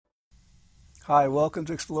Hi, welcome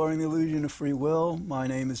to Exploring the Illusion of Free Will. My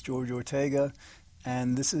name is George Ortega,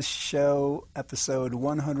 and this is show episode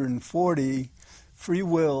 140, Free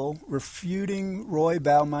Will, Refuting Roy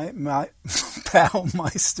Baumeister's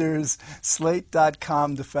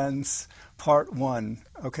Slate.com Defense, Part 1.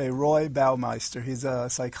 Okay, Roy Baumeister, he's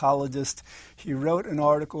a psychologist. He wrote an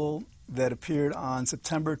article that appeared on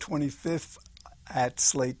September 25th at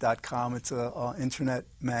Slate.com. It's an internet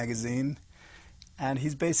magazine. And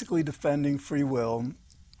he's basically defending free will.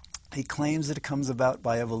 He claims that it comes about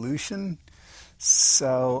by evolution.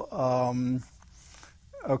 So,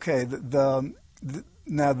 okay,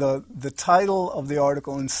 now the title of the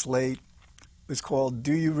article in Slate is called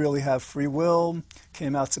 "Do You Really Have Free Will?"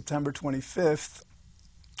 Came out September 25th,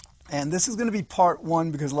 and this is going to be part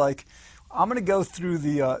one because, I'm going to go through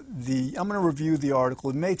I'm going to review the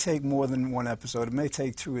article. It may take more than one episode. It may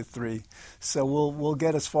take 2 or 3. So we'll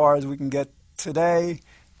get as far as we can get today,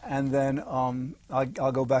 and then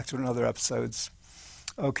I'll go back to it in other episodes.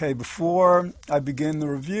 Okay, before I begin the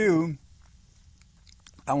review,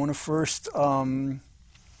 I want to first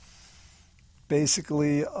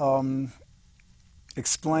basically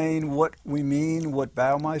explain what we mean, what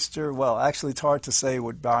Baumeister, well, actually it's hard to say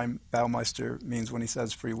what Baumeister means when he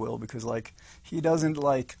says free will, because I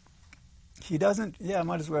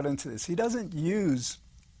might as well get into this. He doesn't use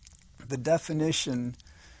the definition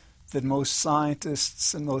that most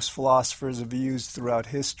scientists and most philosophers have used throughout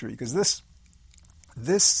history, because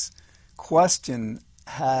this question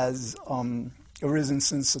has arisen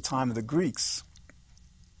since the time of the Greeks.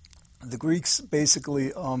 The Greeks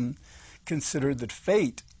basically considered that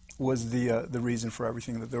fate was the reason for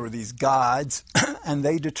everything, that there were these gods, and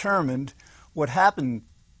they determined what happened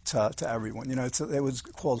to everyone. It was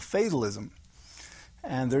called fatalism.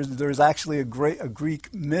 And there's actually a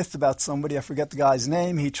Greek myth about somebody, I forget the guy's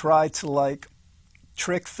name. He tried to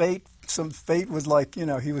trick fate. Some fate was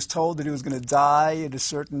he was told that he was going to die at a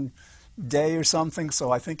certain day or something. So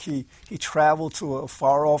I think he traveled to a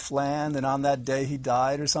far off land, and on that day he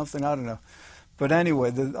died or something. I don't know. But anyway,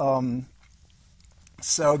 the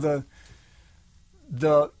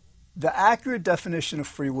accurate definition of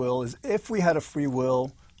free will is, if we had a free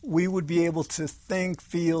will, we would be able to think,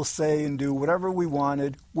 feel, say, and do whatever we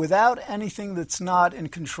wanted without anything that's not in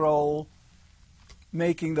control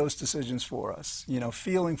making those decisions for us.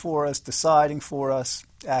 Feeling for us, deciding for us,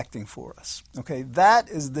 acting for us. Okay, that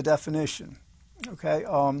is the definition. Okay,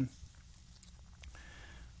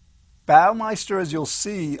 Baumeister, as you'll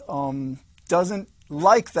see, doesn't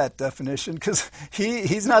like that definition, because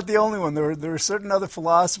he's not the only one. There are certain other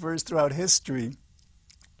philosophers throughout history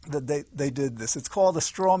that they did this. It's called a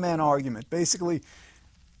straw man argument. Basically,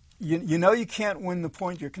 you can't win the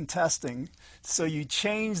point you're contesting, so you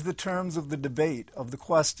change the terms of the debate, of the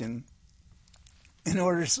question, in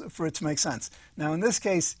order for it to make sense. Now, in this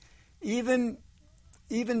case, even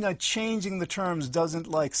changing the terms doesn't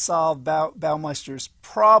solve Baumeister's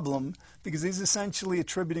problem, because he's essentially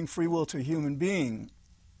attributing free will to a human being.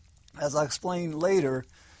 As I'll explain later,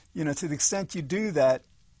 to the extent you do that,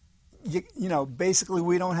 basically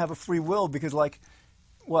we don't have a free will, because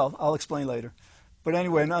I'll explain later. But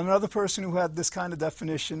anyway, another person who had this kind of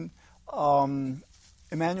definition,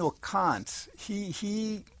 Immanuel Kant,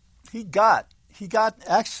 he got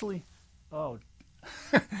actually,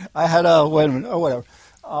 I had a, wait a minute, whatever.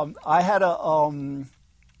 I had a, all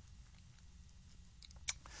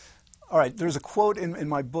right, there's a quote in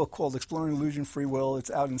my book called Exploring Illusion Free Will. It's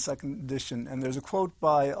out in second edition, and there's a quote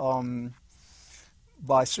by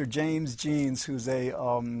Sir James Jeans, who's a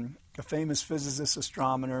famous physicist,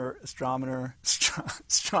 astronomer,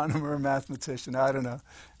 mathematician. I don't know.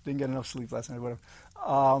 Didn't get enough sleep last night, whatever.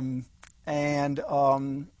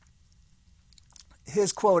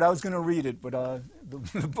 His quote, I was going to read it, but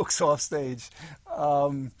the book's off stage.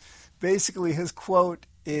 Basically, his quote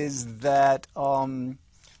is that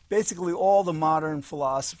basically all the modern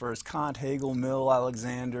philosophers, Kant, Hegel, Mill,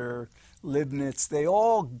 Alexander, Leibniz, they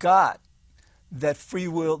all got that free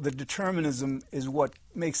will, the determinism, is what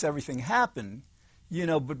makes everything happen,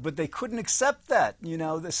 but they couldn't accept that,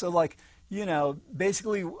 so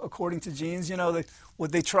basically, according to Jeans,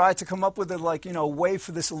 what they tried to come up with is a way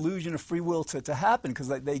for this illusion of free will to happen, because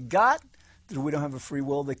they got that we don't have a free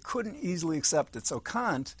will. They couldn't easily accept it. So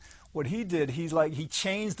Kant, what he did, he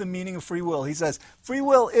changed the meaning of free will. He says free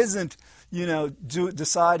will isn't,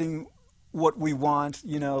 deciding what we want,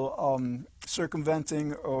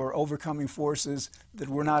 circumventing or overcoming forces that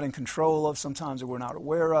we're not in control of, sometimes that we're not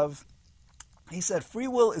aware of. He said free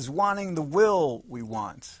will is wanting the will we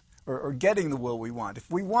want, or getting the will we want. If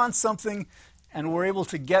we want something and we're able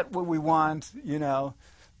to get what we want,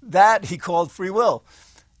 that he called free will.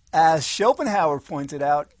 as Schopenhauer pointed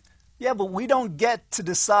out, yeah, but we don't get to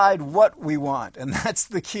decide what we want, and that's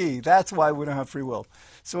the key. That's why we don't have free will.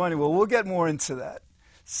 So anyway, we'll get more into that.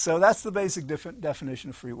 So that's the basic definition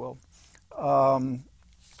of free will.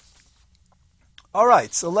 All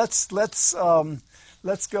right, so let's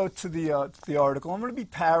go to the article. I'm going to be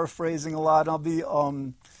paraphrasing a lot. I'll be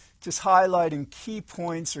just highlighting key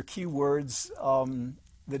points or key words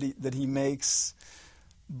that he makes.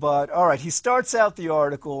 But all right, he starts out the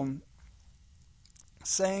article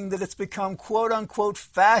saying that it's become quote unquote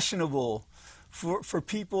fashionable for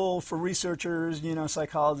people, for researchers,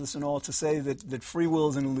 psychologists and all, to say that free will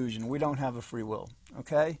is an illusion. We don't have a free will.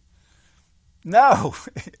 Okay. No,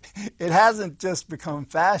 it hasn't just become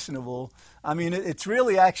fashionable. I mean, it's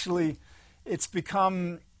really actually, it's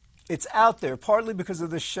out there, partly because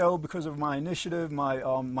of this show, because of my initiative, my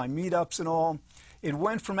meetups and all. It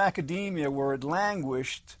went from academia, where it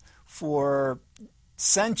languished for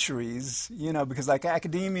centuries, because like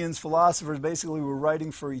academians, philosophers basically were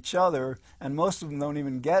writing for each other, and most of them don't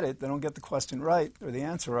even get it. They don't get the question right or the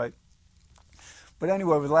answer right. But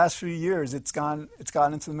anyway, over the last few years, it's gone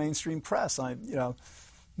into the mainstream press. New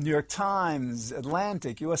York Times,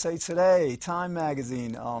 Atlantic, USA Today, Time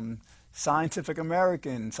Magazine, Scientific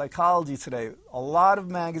American, Psychology Today. A lot of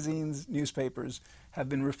magazines, newspapers have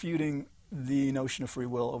been refuting the notion of free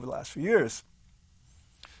will over the last few years.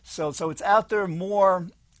 So it's out there more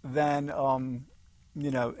than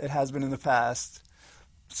it has been in the past.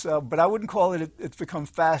 So, but I wouldn't call it's become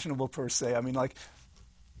fashionable per se. I mean, like,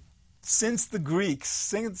 Since the Greeks,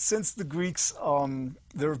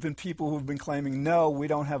 there have been people who have been claiming, no, we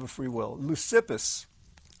don't have a free will. Leucippus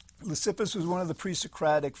was one of the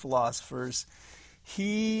pre-Socratic philosophers.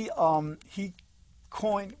 He's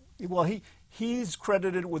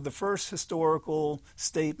credited with the first historical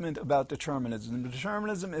statement about determinism.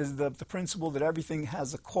 Determinism is the principle that everything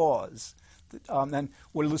has a cause. And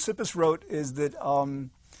what Leucippus wrote is that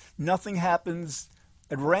nothing happens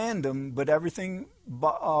at random, but everything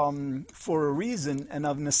for a reason and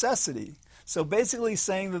of necessity. So basically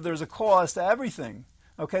saying that there's a cause to everything.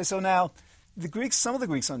 Okay, so now some of the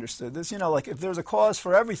Greeks understood this. Like if there's a cause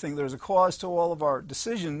for everything, there's a cause to all of our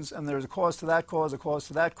decisions, and there's a cause to that cause, a cause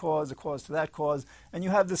to that cause, a cause to that cause, and you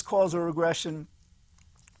have this causal regression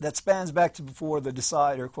that spans back to before the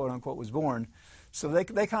decider, quote unquote, was born. So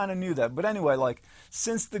they kind of knew that. But anyway, like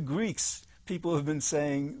since the Greeks, people have been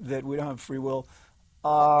saying that we don't have free will.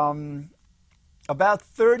 About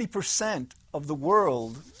 30% of the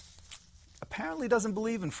world apparently doesn't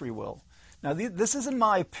believe in free will. Now, this isn't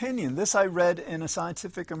my opinion. This I read in a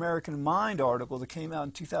Scientific American Mind article that came out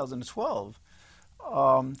in 2012.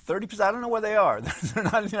 30%, I don't know where they are. They're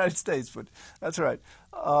not in the United States, but that's right.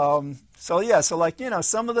 So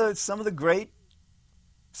some of the great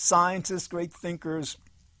scientists, great thinkers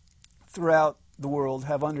throughout the world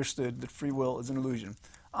have understood that free will is an illusion.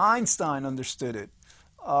 Einstein understood it.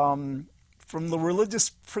 From the religious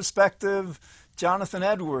perspective, Jonathan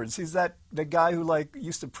Edwards, he's the guy who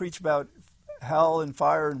used to preach about hell and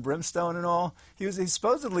fire and brimstone and all. He's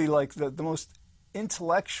supposedly like the most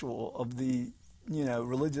intellectual of the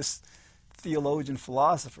religious theologian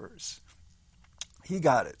philosophers. He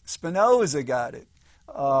got it. Spinoza got it.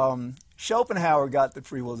 Schopenhauer got that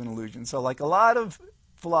free will is an illusion. So like a lot of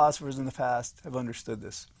philosophers in the past have understood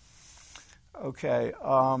this. Okay.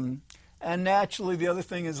 And naturally, the other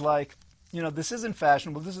thing is this isn't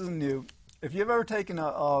fashionable. This isn't new. If you've ever taken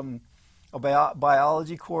a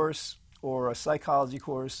biology course or a psychology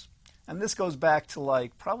course, and this goes back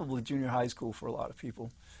to probably junior high school for a lot of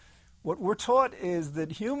people, what we're taught is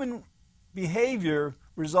that human behavior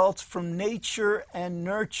results from nature and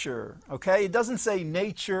nurture. Okay, it doesn't say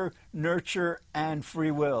nature, nurture, and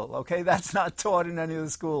free will. Okay, that's not taught in any of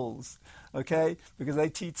the schools. Okay, because they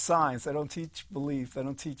teach science. They don't teach belief. They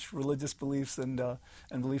don't teach religious beliefs and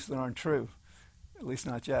beliefs that aren't true, at least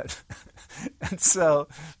not yet. And so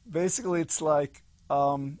basically it's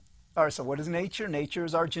all right, so what is nature? Nature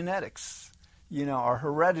is our genetics, our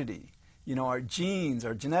heredity, our genes,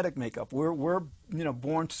 our genetic makeup. We're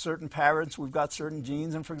born to certain parents. We've got certain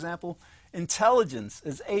genes. And for example, intelligence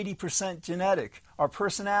is 80% genetic. Our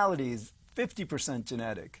personality is 50%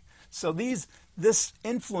 genetic. So this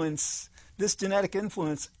genetic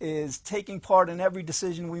influence is taking part in every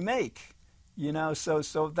decision we make.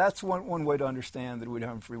 So that's one way to understand that we don't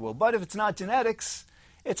have free will. But if it's not genetics,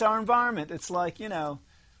 it's our environment. It's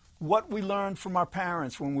what we learned from our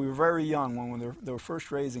parents when we were very young, when they were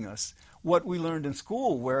first raising us, what we learned in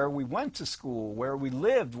school, where we went to school, where we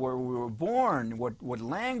lived, where we were born, what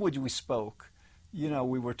language we spoke,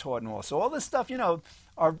 we were taught and all. So all this stuff,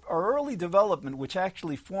 our early development, which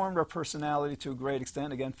actually formed our personality to a great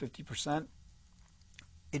extent, again, 50%,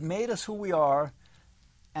 it made us who we are,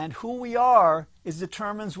 and who we are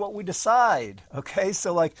determines what we decide. Okay,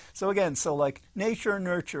 so nature and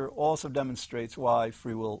nurture also demonstrates why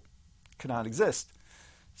free will cannot exist.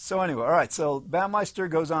 So anyway, all right. So Baumeister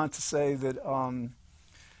goes on to say that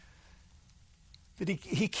that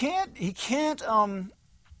he can't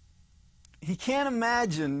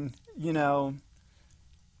imagine.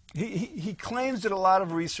 He claims that a lot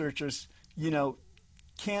of researchers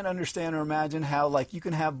can't understand or imagine how you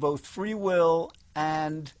can have both free will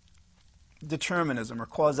and determinism or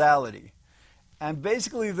causality. And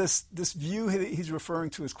basically this view he's referring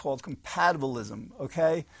to is called compatibilism,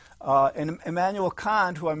 okay? And Immanuel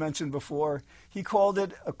Kant, who I mentioned before, he called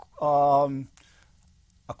it a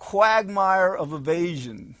quagmire of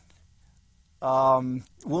evasion.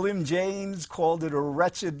 William James called it a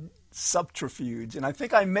wretched subterfuge. And I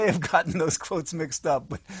think I may have gotten those quotes mixed up,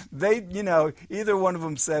 but they, either one of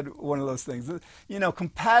them said one of those things.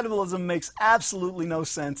 Compatibilism makes absolutely no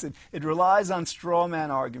sense. It relies on straw man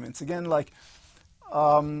arguments. Again,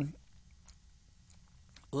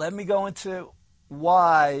 let me go into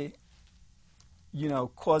why,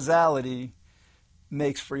 causality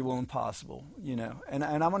makes free will impossible, And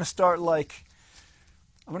I'm going to start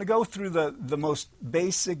I'm going to go through the most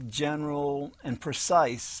basic, general, and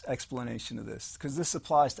precise explanation of this, because this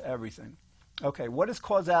applies to everything. Okay, what is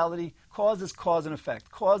causality? Cause is cause and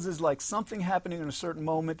effect. Cause is like something happening in a certain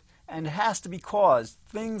moment, and it has to be caused.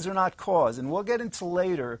 Things are not caused. And we'll get into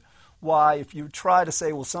later why, if you try to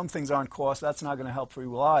say, well, some things aren't caused, that's not going to help free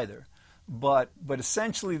will either. But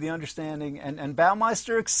essentially the understanding, and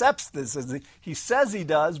Baumeister accepts this, he says he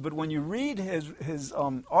does, but when you read his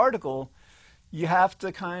article, you have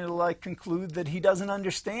to kind of conclude that he doesn't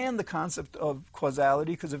understand the concept of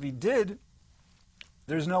causality, because if he did,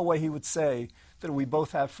 there's no way he would say that we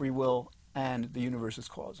both have free will and the universe is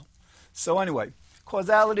causal. So anyway,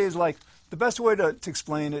 causality is the best way to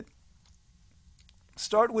explain it.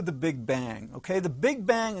 Start with the Big Bang, okay? The Big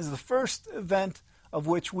Bang is the first event of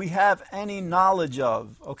which we have any knowledge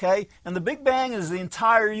of, okay? And the Big Bang is the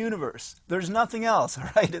entire universe. There's nothing else, all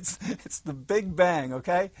right? It's the Big Bang,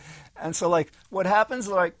 okay? And so, what happens,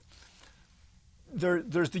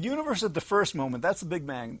 there's the universe at the first moment. That's the Big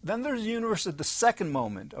Bang. Then there's the universe at the second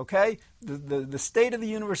moment, okay? The state of the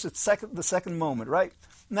universe at the second moment, right?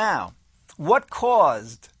 Now, what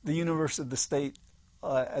caused the universe at the state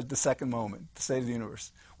at the second moment, the state of the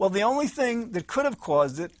universe? Well, the only thing that could have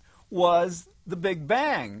caused it was the Big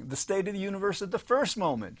Bang, the state of the universe at the first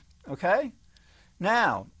moment, okay?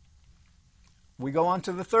 Now, we go on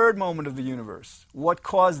to the third moment of the universe. What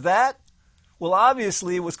caused that? Well,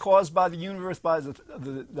 obviously, it was caused by the universe at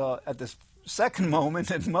the second moment,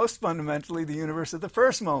 and most fundamentally, the universe at the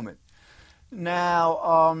first moment.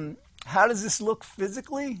 Now, how does this look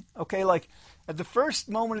physically? Okay, at the first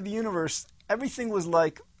moment of the universe, everything was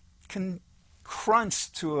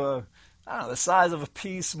crunched to the size of a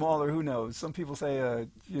pea, smaller, who knows? Some people say, a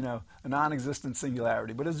non-existent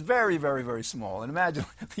singularity, but it's very, very, very small. And imagine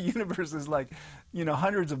the universe is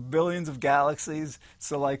hundreds of billions of galaxies.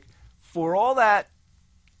 So for all that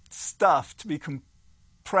stuff to be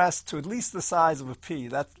compressed to at least the size of a pea,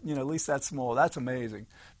 at least that small, that's amazing.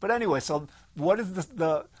 But anyway, so what is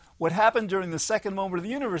what happened during the second moment of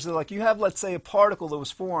the universe is you have, let's say, a particle that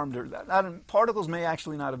was formed, particles may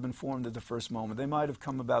actually not have been formed at the first moment. They might have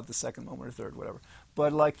come about the second moment or third, whatever.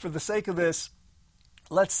 But for the sake of this,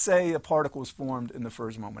 let's say a particle was formed in the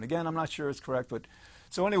first moment. Again, I'm not sure it's correct, but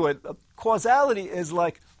so anyway, causality is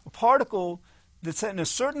a particle that's in a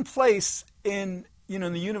certain place in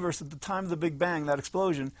the universe at the time of the Big Bang, that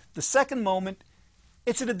explosion. The second moment,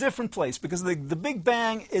 it's in a different place, because the Big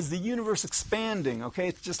Bang is the universe expanding, okay?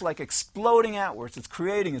 It's just exploding outwards. It's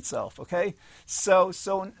creating itself, okay? So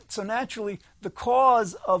naturally, the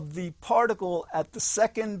cause of the particle at the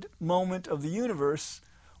second moment of the universe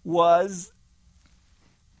was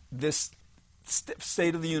this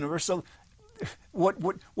state of the universe. So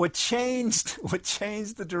what changed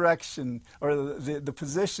the direction or the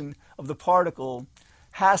position of the particle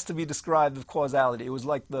has to be described with causality. It was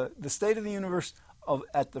the state of the universe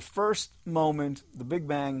at the first moment, the Big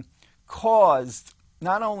Bang, caused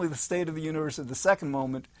not only the state of the universe at the second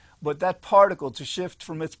moment, but that particle to shift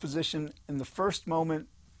from its position in the first moment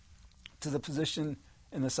to the position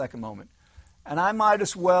in the second moment. And I might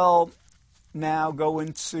as well now go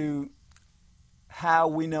into how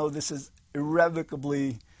we know this is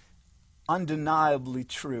irrevocably, undeniably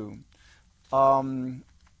true.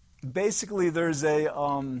 Basically, there's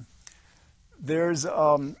a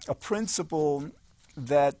principle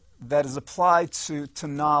that is applied to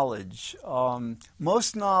knowledge.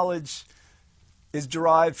 Most knowledge is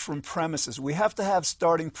derived from premises. We have to have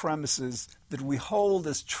starting premises that we hold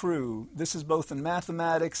as true. This is both in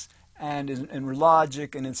mathematics and in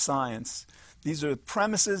logic and in science. These are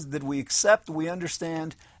premises that we accept, we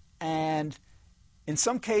understand, and in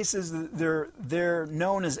some cases they're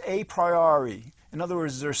known as a priori. In other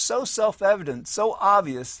words, they're so self-evident, so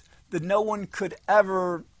obvious, that no one could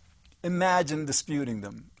ever imagine disputing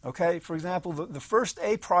them. Okay? For example, the first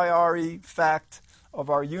a priori fact of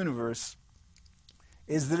our universe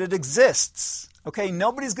is that it exists. Okay?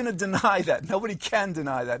 Nobody's going to deny that. Nobody can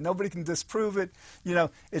deny that. Nobody can disprove it. You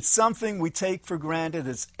know, it's something we take for granted.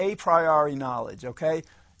 It's a priori knowledge. Okay?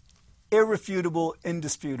 Irrefutable,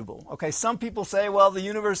 indisputable. Okay? Some people say, well, the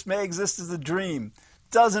universe may exist as a dream.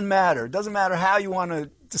 Doesn't matter. Doesn't matter how you want to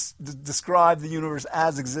describe the universe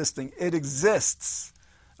as existing. It exists.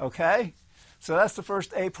 Okay? So that's the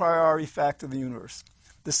first a priori fact of the universe.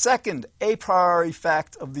 The second a priori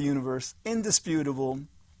fact of the universe, indisputable,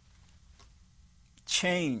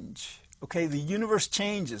 change. Okay, the universe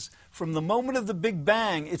changes. From the moment of the Big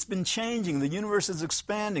Bang, it's been changing. The universe is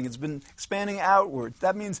expanding. It's been expanding outward.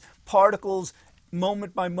 That means particles,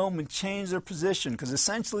 moment by moment, change their position, because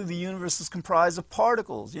essentially the universe is comprised of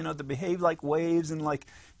particles, you know, that behave like waves and like,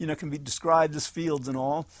 you know, can be described as fields and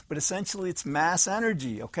all, but essentially it's mass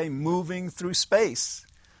energy, okay, moving through space.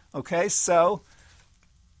 Okay, so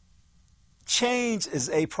change is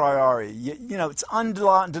a priori. You know, it's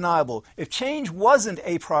undeniable. If change wasn't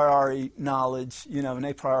a priori knowledge, you know, an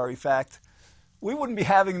a priori fact, we wouldn't be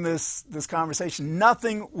having this conversation.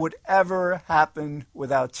 Nothing would ever happen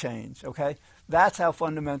without change, okay? That's how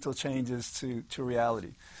fundamental change is to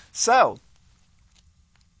reality. So,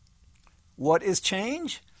 what is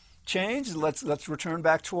change? Change, let's return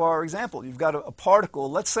back to our example. You've got a particle,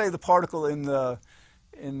 let's say the particle in the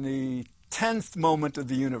 10th moment of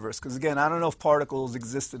the universe, because again, I don't know if particles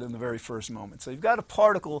existed in the very first moment. So you've got a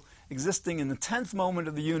particle existing in the 10th moment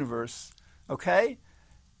of the universe, okay?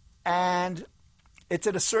 And it's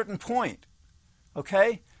at a certain point,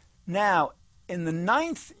 okay? Now, in the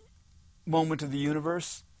 9th moment of the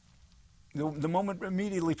universe, the moment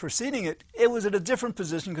immediately preceding it, it was at a different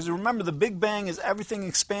position, because remember, the Big Bang is everything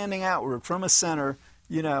expanding outward from a center,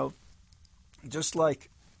 you know, just like,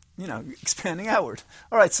 you know, expanding outward.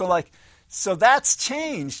 All right, so that's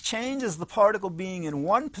change. Change is the particle being in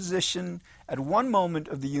one position at one moment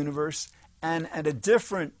of the universe and at a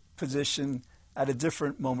different position at a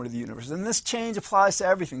different moment of the universe. And this change applies to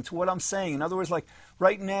everything, to what I'm saying. In other words, like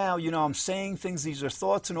right now, you know, I'm saying things, these are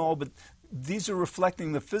thoughts and all, but these are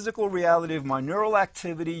reflecting the physical reality of my neural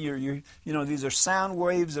activity. You know, these are sound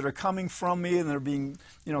waves that are coming from me and they're being,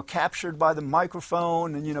 you know, captured by the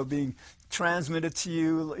microphone and, you know, being transmitted to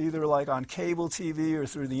you either like on cable TV or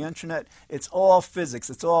through the internet. It's all physics.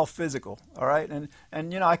 It's all physical. All right.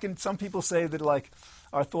 And you know, some people say that like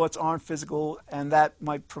our thoughts aren't physical, and that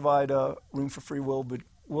might provide a room for free will, but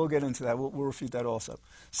we'll get into that. We'll refute that also.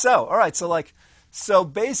 So, all right. So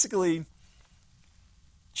basically,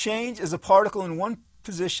 change is a particle in one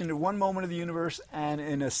position at one moment of the universe and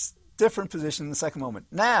in a different position in the second moment.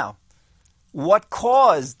 Now, what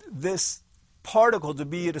caused this particle to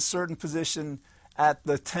be at a certain position at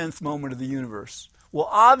the 10th moment of the universe? Well,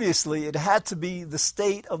 obviously, it had to be the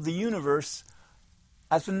state of the universe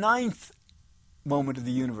at the 9th moment of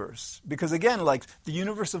the universe. Because again, like the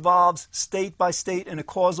universe evolves state by state in a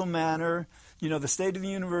causal manner. You know, the state of the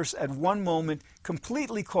universe at one moment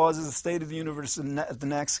completely causes the state of the universe at the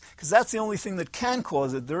next, because that's the only thing that can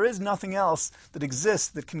cause it. There is nothing else that exists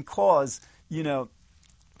that can cause, you know,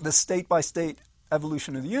 the state-by-state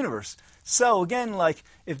evolution of the universe. So again, like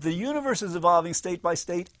if the universe is evolving state by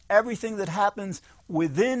state, everything that happens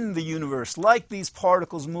within the universe, like these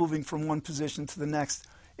particles moving from one position to the next,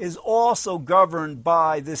 is also governed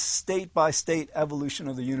by this state-by-state evolution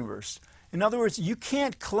of the universe. In other words, you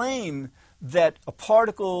can't claim that a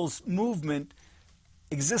particle's movement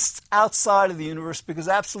exists outside of the universe, because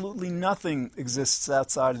absolutely nothing exists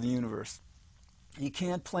outside of the universe. You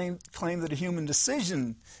can't claim that a human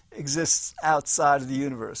decision exists outside of the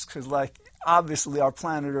universe, because, like, obviously our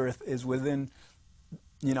planet Earth is within,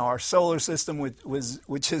 you know, our solar system,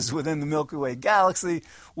 which is within the Milky Way galaxy,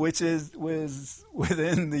 which is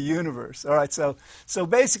within the universe. All right, so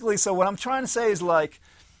basically, so what I'm trying to say is, like,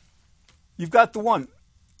 you've got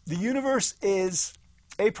the universe is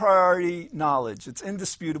a priori knowledge. It's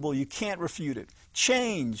indisputable. You can't refute it.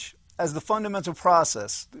 Change as the fundamental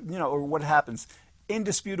process, you know, or what happens,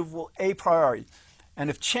 indisputable, a priori. And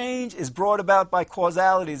if change is brought about by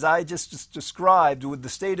causality, as I just described, with the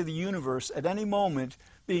state of the universe at any moment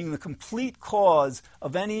being the complete cause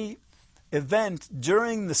of any event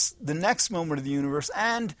during the next moment of the universe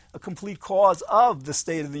and a complete cause of the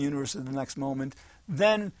state of the universe at the next moment,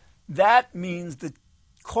 then that means that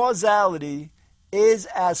causality is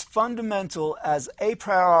as fundamental as a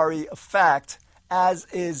priori a fact as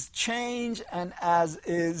is change and as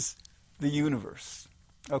is the universe.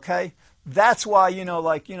 Okay? That's why,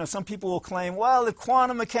 some people will claim, well, the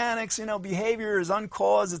quantum mechanics, behavior is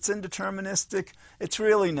uncaused, it's indeterministic. It's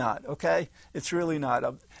really not, okay? It's really not.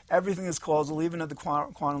 Everything is causal, even at the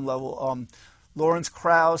quantum level. Lawrence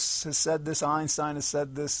Krauss has said this, Einstein has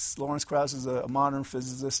said this. Lawrence Krauss is a modern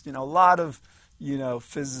physicist. A lot of,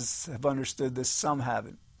 physicists have understood this, some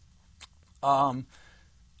haven't. And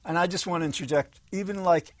I just want to interject, even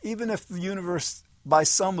if the universe, by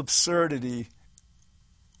some absurdity,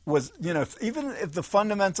 was, even if the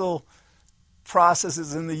fundamental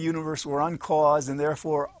processes in the universe were uncaused and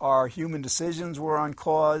therefore our human decisions were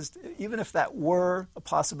uncaused, even if that were a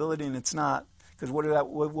possibility, and it's not, because what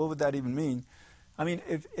would that even mean? I mean,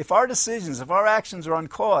 if our decisions, if our actions are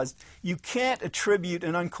uncaused, you can't attribute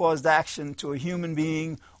an uncaused action to a human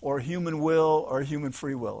being or human will or human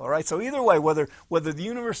free will. All right. So either way, whether the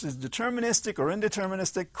universe is deterministic or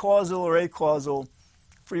indeterministic, causal or acausal,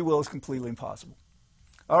 free will is completely impossible.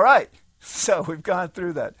 All right. So we've gone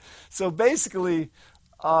through that. So basically,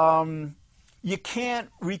 you can't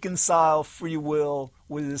reconcile free will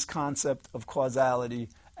with this concept of causality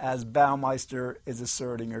as Baumeister is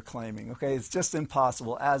asserting or claiming. Okay, it's just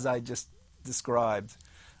impossible, as I just described.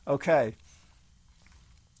 Okay.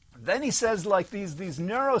 Then he says, these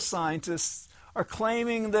neuroscientists are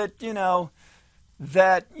claiming that,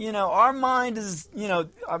 our mind is,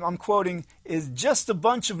 I'm quoting, is just a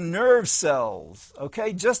bunch of nerve cells.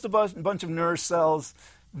 Okay, just a bunch of nerve cells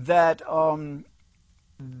that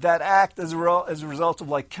act as a result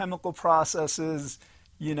of chemical processes,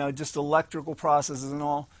 just electrical processes and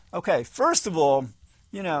all. Okay, first of all,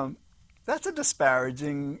 that's a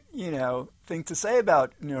disparaging, thing to say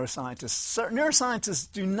about neuroscientists.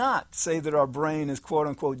 Neuroscientists do not say that our brain is, quote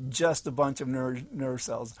unquote, just a bunch of nerve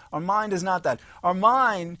cells. Our mind is not that. Our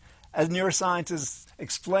mind, as neuroscientists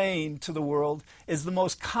explain to the world, is the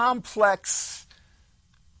most complex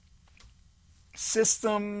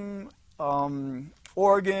system,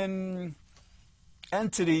 organ,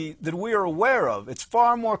 entity that we are aware of. It's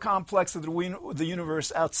far more complex than the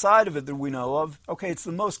universe outside of it that we know of. Okay, it's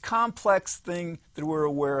the most complex thing that we're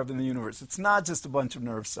aware of in the universe. It's not just a bunch of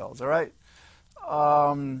nerve cells, all right?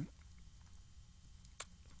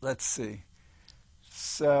 Let's see.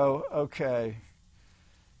 So, okay.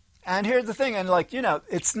 And here's the thing, and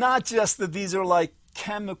it's not just that these are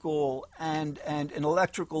chemical and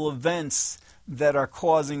electrical events that are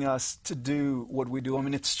causing us to do what we do. I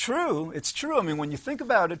mean, it's true. It's true. I mean, when you think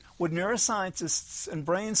about it, what neuroscientists and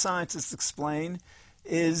brain scientists explain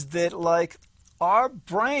is that, our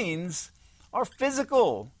brains are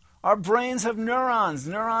physical. Our brains have neurons.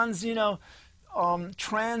 Neurons,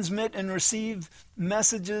 transmit and receive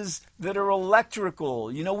messages that are electrical.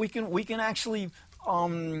 We can actually,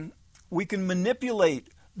 we can manipulate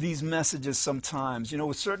these messages sometimes,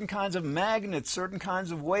 with certain kinds of magnets, certain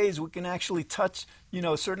kinds of ways we can actually touch,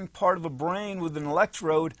 a certain part of a brain with an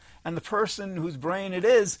electrode, and the person whose brain it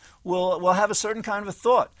is will have a certain kind of a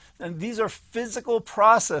thought. And these are physical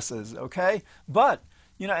processes, okay? But,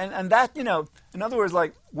 and that, in other words,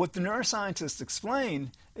 what the neuroscientists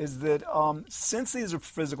explain is that since these are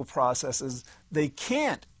physical processes, they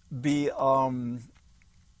can't be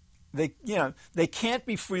they can't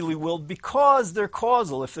be freely willed because they're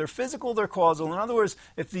causal. If they're physical, they're causal. In other words,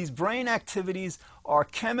 if these brain activities are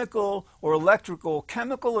chemical or electrical,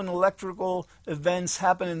 chemical and electrical events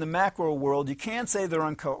happen in the macro world, you can't say they're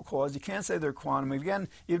uncaused. You can't say they're quantum. Again,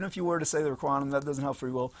 even if you were to say they're quantum, that doesn't help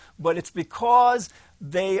free will. But it's because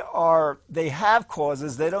they have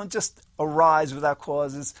causes. They don't just arise without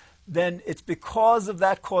causes. Then it's because of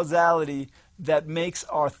that causality that makes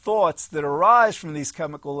our thoughts that arise from these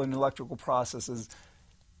chemical and electrical processes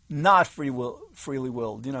not freely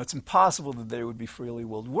willed. It's impossible that they would be freely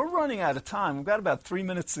willed. We're running out of time. We've got about 3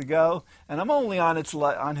 minutes to go, and I'm only on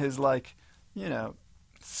his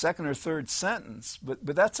second or third sentence. But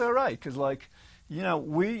that's all right, because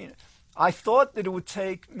I thought that it would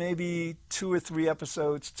take maybe 2 or 3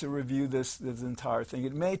 episodes to review this entire thing.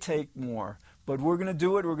 It may take more, but we're going to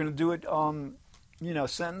do it. We're going to do it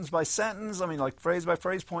sentence by sentence, phrase by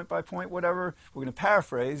phrase, point by point, whatever. We're going to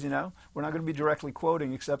paraphrase, We're not going to be directly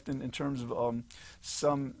quoting except in terms of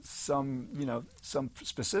some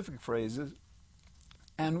specific phrases.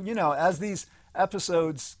 And, as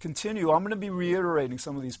episodes continue, I'm going to be reiterating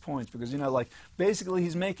some of these points because, basically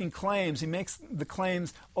he's making claims. He makes the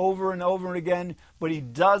claims over and over again, but he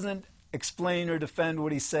doesn't explain or defend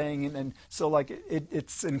what he's saying. And so,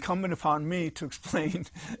 it's incumbent upon me to explain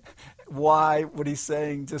why what he's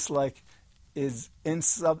saying is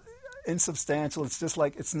insubstantial. It's just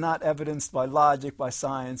it's not evidenced by logic, by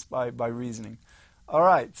science, by reasoning. All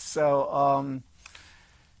right, so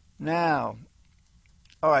now,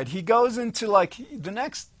 all right, he goes into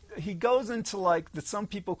that some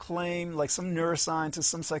people claim, some neuroscientists,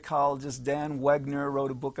 some psychologists, Dan Wegner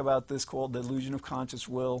wrote a book about this called The Illusion of Conscious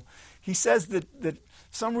Will. He says that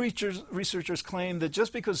some researchers claim that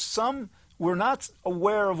just because we're not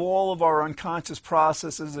aware of all of our unconscious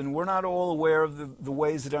processes, and we're not all aware of the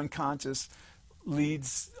ways that unconscious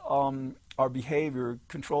leads our behavior,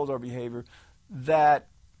 controls our behavior, that,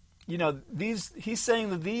 he's saying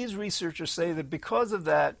that these researchers say that because of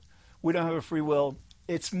that, we don't have a free will.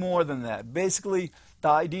 It's more than that. Basically, the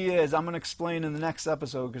idea is, I'm going to explain in the next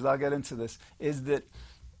episode, because I'll get into this, is that,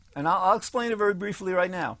 and I'll explain it very briefly right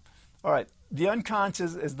now. All right, the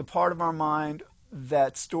unconscious is the part of our mind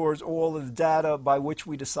that stores all of the data by which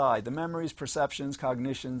we decide, the memories, perceptions,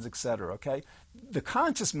 cognitions, etc., okay? The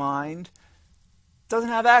conscious mind doesn't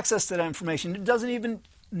have access to that information. It doesn't even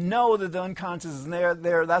know that the unconscious is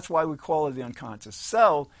there. That's why we call it the unconscious.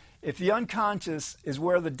 So, if the unconscious is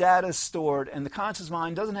where the data is stored and the conscious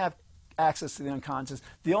mind doesn't have access to the unconscious,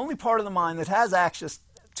 the only part of the mind that has access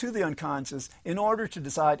to the unconscious in order to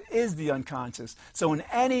decide is the unconscious. So in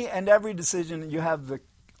any and every decision, you have the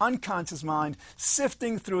unconscious mind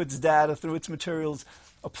sifting through its data, through its materials,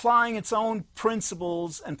 applying its own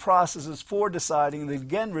principles and processes for deciding. They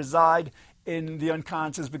again reside in the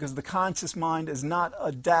unconscious because the conscious mind is not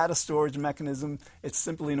a data storage mechanism, it's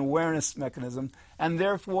simply an awareness mechanism, and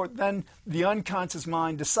therefore then the unconscious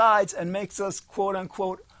mind decides and makes us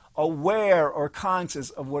quote-unquote aware or conscious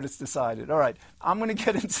of what it's decided. All right, I'm going to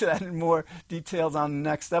get into that in more details on the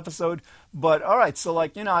next episode, but all right, so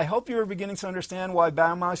I hope you're beginning to understand why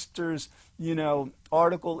Baumeister's,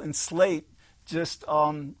 article in Slate just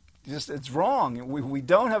it's wrong. We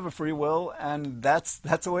don't have a free will, and that's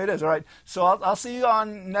the way it is. All right. So I'll see you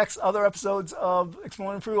on next other episodes of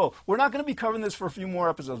Exploring Free Will. We're not going to be covering this for a few more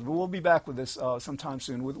episodes, but we'll be back with this sometime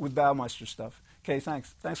soon with Baumeister stuff. Okay.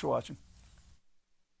 Thanks. Thanks for watching.